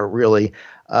on there, really?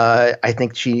 I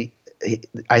think she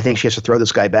has to throw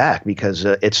this guy back, because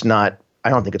I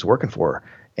don't think it's working for her.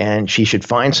 And she should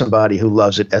find somebody who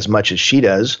loves it as much as she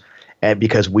does, and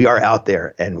because we are out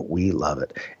there and we love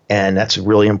it. And that's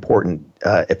really important.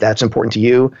 If that's important to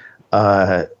you,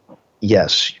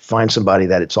 yes, find somebody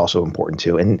that it's also important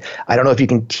to. And I don't know if you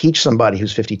can teach somebody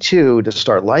who's 52 to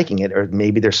start liking it, or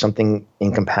maybe there's something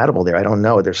incompatible there. I don't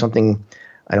know. There's something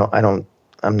I'm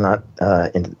not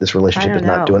in this relationship is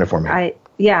not doing it for me.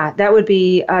 That would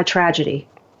be a tragedy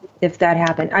if that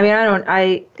happened. I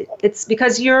mean, it's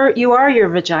because you are your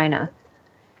vagina,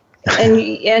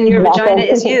 and your vagina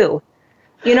is you.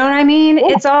 You know what I mean? Yeah.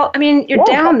 It's all, you're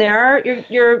down there,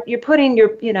 you're putting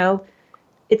your,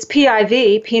 it's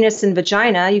PIV, penis and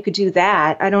vagina. You could do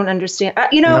that. I don't understand.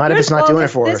 Not if it's not doing it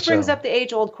for her. This brings up the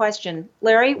age-old question.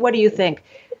 Larry, what do you think?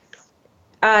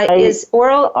 Is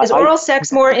oral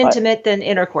sex more intimate than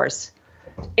intercourse?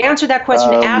 Answer that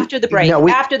question after the break.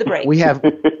 After the break. We have,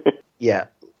 yeah.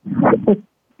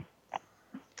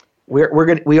 We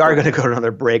are gonna go to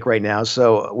another break right now,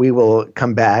 so we will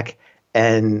come back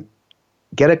and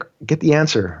get the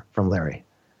answer from Larry.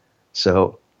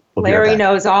 So. Larry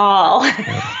knows all. All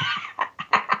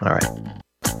right.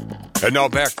 And now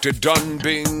back to Done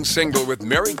Being Single with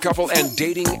married couple and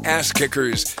dating ass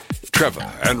kickers,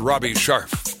 Trevor and Robbie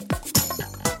Sharf.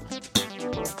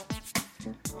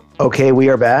 Okay, we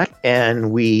are back,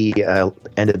 and we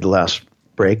ended the last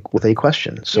break with a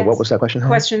question. So yes. What was that question?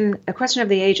 A question of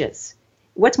the ages.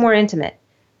 What's more intimate,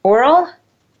 oral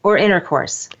or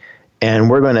intercourse? And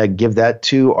we're going to give that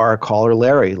to our caller,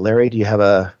 Larry. Larry, do you have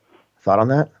a thought on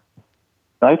that?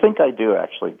 I think I do,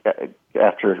 actually,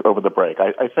 over the break.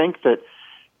 I think that,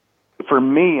 for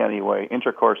me anyway,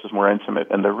 intercourse is more intimate.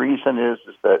 And the reason is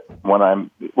that when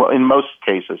in most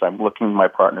cases, I'm looking my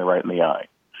partner right in the eye.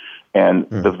 And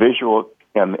the visual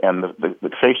and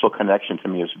the facial connection to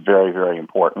me is very, very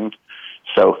important.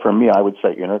 So for me, I would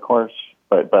say intercourse,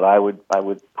 but I would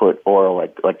put oral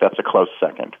like that's a close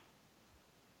second.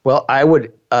 Well, I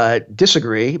would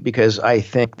disagree, because I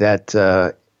think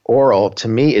that oral, to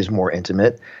me, is more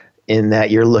intimate in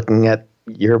that you're looking at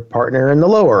your partner in the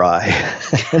lower eye.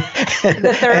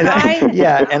 The third eye?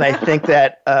 Yeah, and I think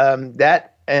that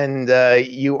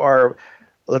you are,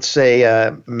 let's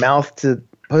say, mouth to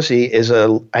pussy is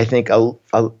I think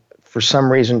for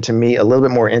some reason to me a little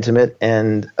bit more intimate,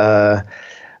 and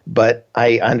but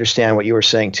I understand what you were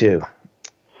saying too.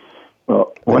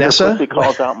 Well, when Vanessa? pussy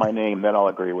calls out my name, then I'll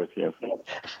agree with you.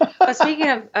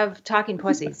 Speaking of talking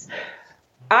pussies,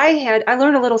 I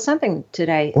learned a little something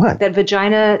today. What? That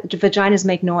vaginas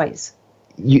make noise.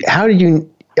 How did you?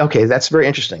 Okay, that's very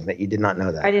interesting that you did not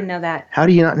know that. I didn't know that. How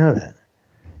do you not know that?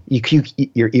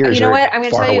 Your ears. You know are what? I'm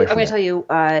going to tell you.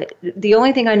 The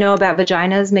only thing I know about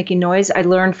vaginas making noise, I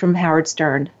learned from Howard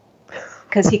Stern,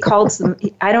 because he calls them.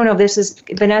 I don't know if this is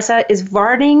Vanessa. Is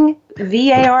varting,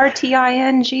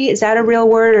 VARTING? Is that a real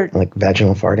word? Or? Like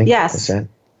vaginal farting? Yes. Is that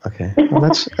okay? Well,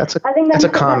 that's I think that's a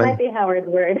common. That might be Howard's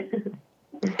word.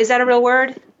 Is that a real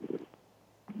word?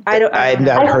 I've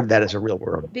not heard that as a real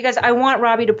word. Because I want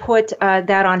Robbie to put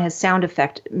that on his sound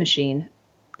effect machine.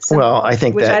 Well, I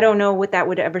think which I don't know what that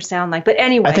would ever sound like, but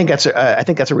anyway, I think that's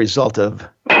a result of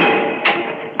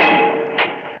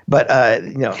But I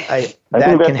think that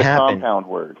that's can happen. A compound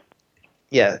word.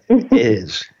 Yeah, it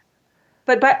is.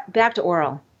 But back to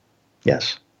oral.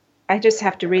 Yes. I just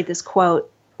have to read this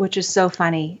quote, which is so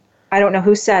funny. I don't know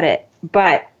who said it,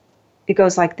 but it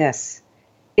goes like this.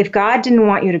 If God didn't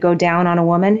want you to go down on a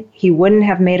woman, he wouldn't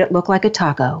have made it look like a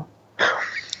taco.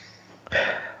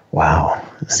 Wow.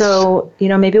 So,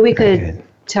 maybe we could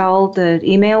tell the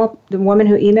woman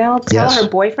who emailed, tell her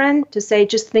boyfriend to say,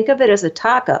 just think of it as a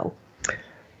taco.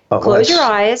 Close your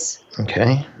eyes.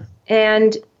 Okay.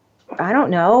 And I don't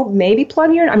know, maybe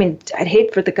plug I'd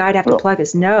hate for the guy to have to plug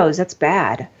his nose. That's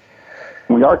bad.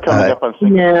 We are coming up on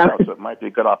Cinco de Mayo, so it might be a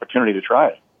good opportunity to try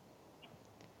it.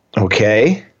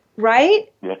 Okay.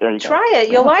 Right? Yeah, there you go. Try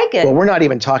it. You'll like it. Well, we're not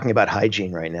even talking about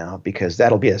hygiene right now because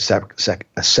that'll be a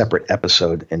separate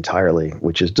episode entirely,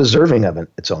 which is deserving of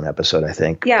its own episode, I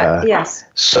think. Yeah, yes.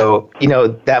 So,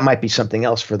 that might be something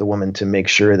else for the woman to make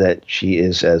sure that she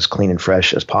is as clean and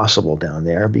fresh as possible down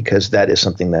there, because that is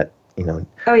something that,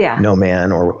 no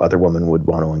man or other woman would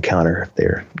want to encounter if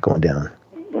they're going down.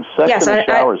 Sex in the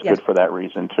shower is good for that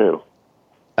reason, too.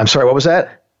 I'm sorry, what was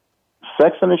that?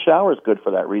 Sex in the shower is good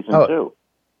for that reason, too.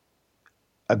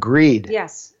 Agreed.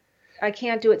 Yes. I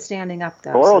can't do it standing up,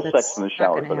 though. Oral sex in the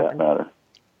shower, for that matter.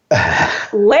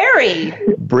 Larry!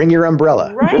 Bring your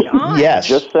umbrella. Right on. Yes.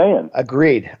 Just saying.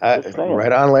 Agreed.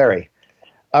 Right on, Larry.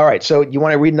 All right, so you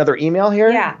want to read another email here?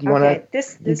 Yeah, okay.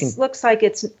 This looks like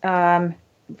it's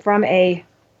from a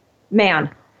man.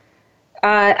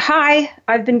 Hi,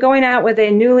 I've been going out with a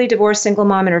newly divorced single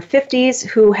mom in her 50s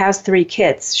who has 3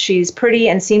 kids. She's pretty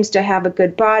and seems to have a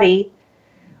good body.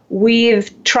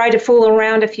 We've tried to fool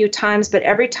around a few times, but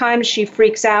every time she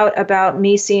freaks out about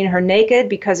me seeing her naked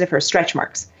because of her stretch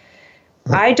marks.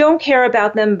 I don't care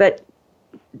about them, but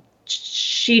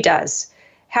she does.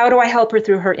 How do I help her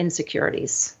through her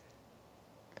insecurities?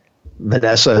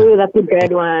 Vanessa. Ooh, that's a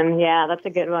good one. Yeah, that's a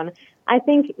good one. I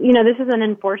think, this is an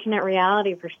unfortunate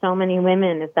reality for so many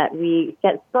women, is that we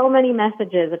get so many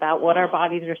messages about what our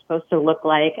bodies are supposed to look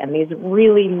like and these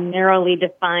really narrowly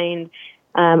defined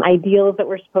ideals that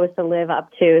we're supposed to live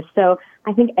up to. So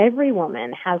I think every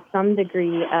woman has some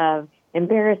degree of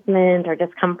embarrassment or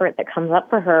discomfort that comes up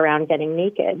for her around getting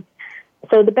naked.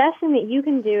 So the best thing that you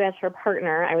can do as her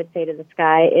partner, I would say to this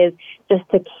guy, is just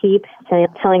to keep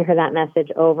telling her that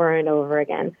message over and over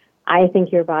again. I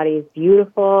think your body is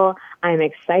beautiful. I'm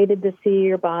excited to see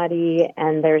your body,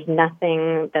 and there's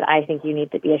nothing that I think you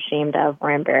need to be ashamed of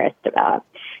or embarrassed about.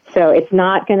 So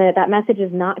that message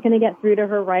is not going to get through to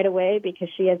her right away, because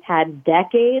she has had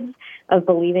decades of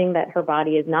believing that her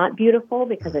body is not beautiful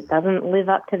because it doesn't live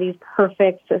up to these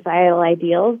perfect societal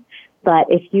ideals. But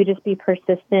if you just be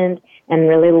persistent and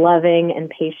really loving and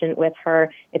patient with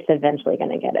her, it's eventually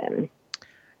going to get in.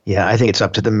 Yeah, I think it's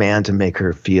up to the man to make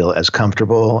her feel as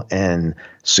comfortable and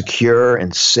secure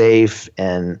and safe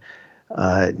and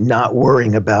not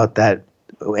worrying about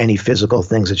any physical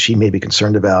things that she may be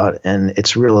concerned about. And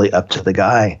it's really up to the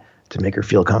guy to make her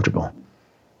feel comfortable.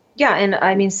 Yeah,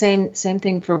 and same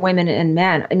thing for women and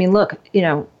men. Look,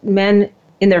 men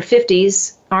in their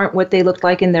 50s aren't what they looked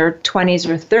like in their 20s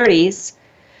or 30s.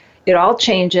 It all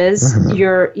changes.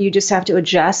 Mm-hmm. You just have to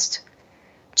adjust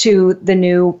to the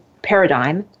new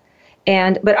paradigm.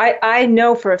 But I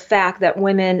know for a fact that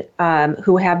women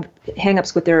who have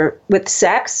hang-ups with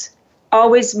sex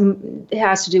always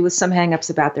has to do with some hang-ups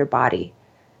about their body.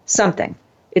 Something.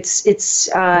 It's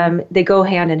they go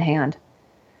hand in hand,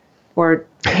 or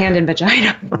hand in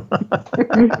vagina.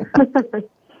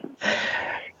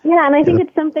 Yeah, and I think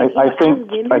it's something.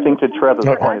 I think to Trevor's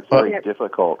point, it's very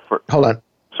difficult for. Hold on.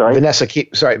 Sorry, Vanessa.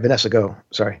 Vanessa, go.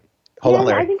 Sorry. Hold on,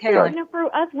 Larry. I think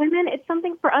for us women, it's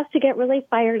something for us to get really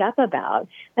fired up about.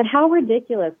 That how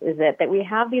ridiculous is it that we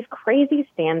have these crazy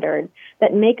standards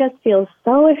that make us feel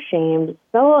so ashamed,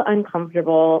 so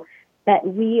uncomfortable, that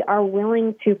we are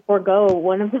willing to forego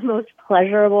one of the most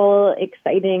pleasurable,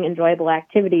 exciting, enjoyable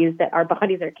activities that our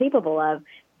bodies are capable of,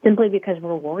 simply because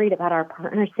we're worried about our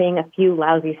partner seeing a few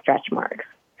lousy stretch marks.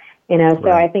 So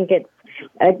right. I think it's,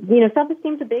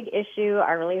 self-esteem is a big issue.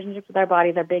 Our relationships with our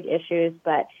bodies are big issues.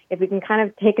 But if we can kind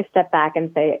of take a step back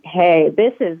and say, hey,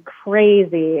 this is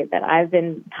crazy that I've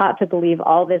been taught to believe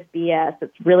all this BS.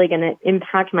 It's really going to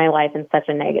impact my life in such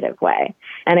a negative way.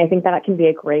 And I think that can be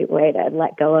a great way to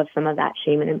let go of some of that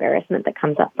shame and embarrassment that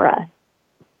comes up for us.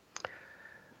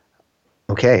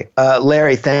 Okay.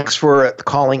 Larry, thanks for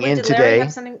calling in today. Larry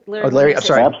have something? Larry, I'm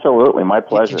sorry. Absolutely. My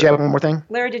pleasure. Did you have one more thing?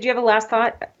 Larry, did you have a last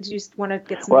thought? Did you just want to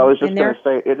get something Well, I was just in there?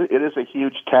 going to say it is a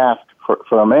huge task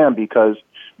for a man, because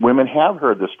women have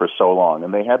heard this for so long,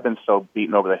 and they have been so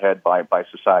beaten over the head by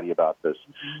society about this.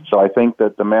 So I think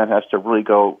that the man has to really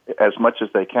go as much as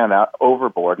they can out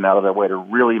overboard and out of their way to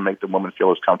really make the woman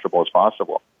feel as comfortable as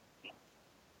possible.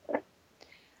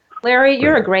 Larry,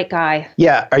 you're a great guy.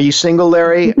 Yeah. Are you single,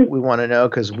 Larry? We want to know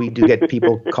because we do get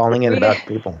people calling in about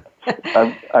people.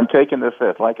 I'm taking the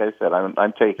fifth. Like I said,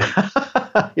 I'm taking.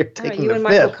 You're taking you the and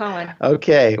fifth. Michael Cohen.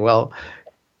 Okay. Well.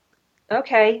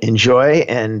 Okay. Enjoy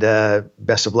and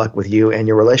best of luck with you and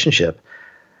your relationship.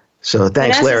 So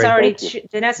thanks, Larry.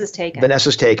 Vanessa's taken.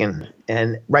 Vanessa's taken,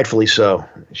 and rightfully so.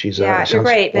 She's you're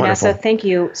great, Vanessa. Wonderful. Thank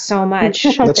you so much.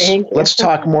 Let's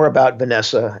talk more about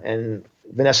Vanessa. And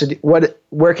Vanessa,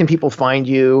 where can people find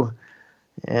you,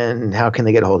 and how can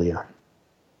they get a hold of you?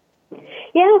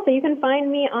 Yeah, so you can find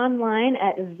me online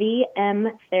at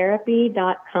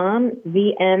vmtherapy.com,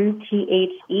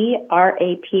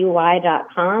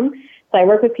 vmtherapy.com. So I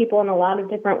work with people in a lot of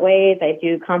different ways. I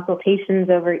do consultations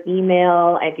over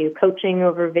email. I do coaching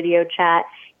over video chat.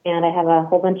 And I have a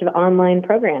whole bunch of online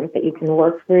programs that you can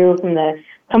work through from the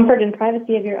comfort and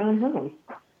privacy of your own home.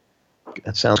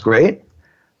 That sounds great.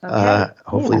 Okay.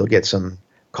 Hopefully you'll get some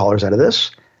callers out of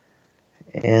this.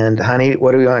 And, honey,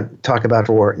 what do we want to talk about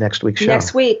for next week's show?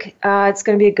 Next week, it's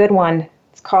going to be a good one.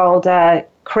 It's called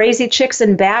Crazy Chicks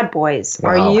and Bad Boys. Wow.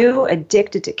 Are you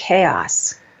addicted to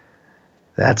chaos?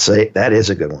 That is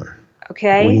a good one.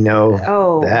 Okay. We know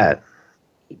that.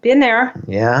 Been there.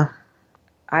 Yeah.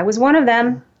 I was one of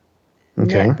them.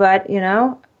 Okay. Yeah, but,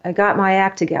 I got my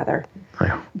act together.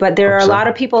 But there are a lot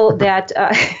of people that,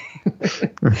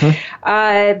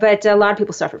 but a lot of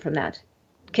people suffer from that.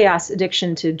 Chaos,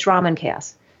 addiction to drama and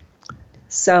chaos.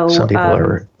 So some people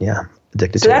are, addicted to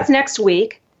it. So that's next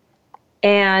week.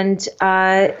 And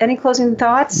any closing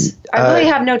thoughts? I really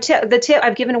have no tip. The tip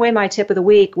I've given away my tip of the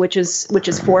week, which is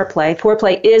foreplay.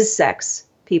 Foreplay is sex,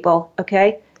 people.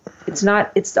 Okay, it's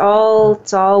not. It's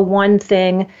all one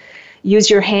thing. Use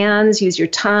your hands. Use your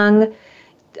tongue.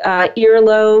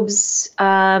 Earlobes,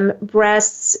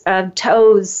 breasts,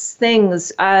 toes,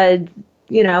 things.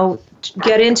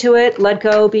 Get into it. Let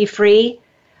go. Be free.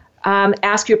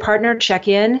 Ask your partner. Check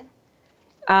in.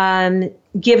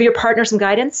 Give your partner some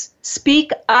guidance.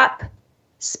 Speak up.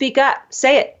 Speak up.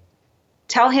 Say it.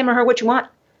 Tell him or her what you want.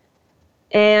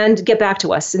 And get back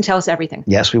to us and tell us everything.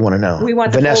 Yes, we want to know. We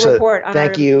want the Vanessa, full report on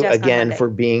thank you again for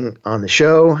being on the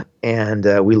show. And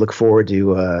we look forward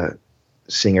to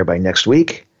seeing everybody next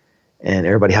week. And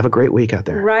everybody have a great week out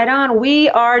there. Right on. We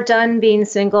are done being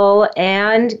single,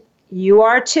 and you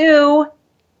are too.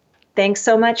 Thanks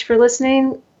so much for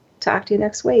listening. Talk to you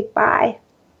next week. Bye.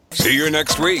 See you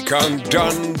next week on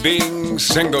Done Being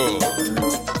Single.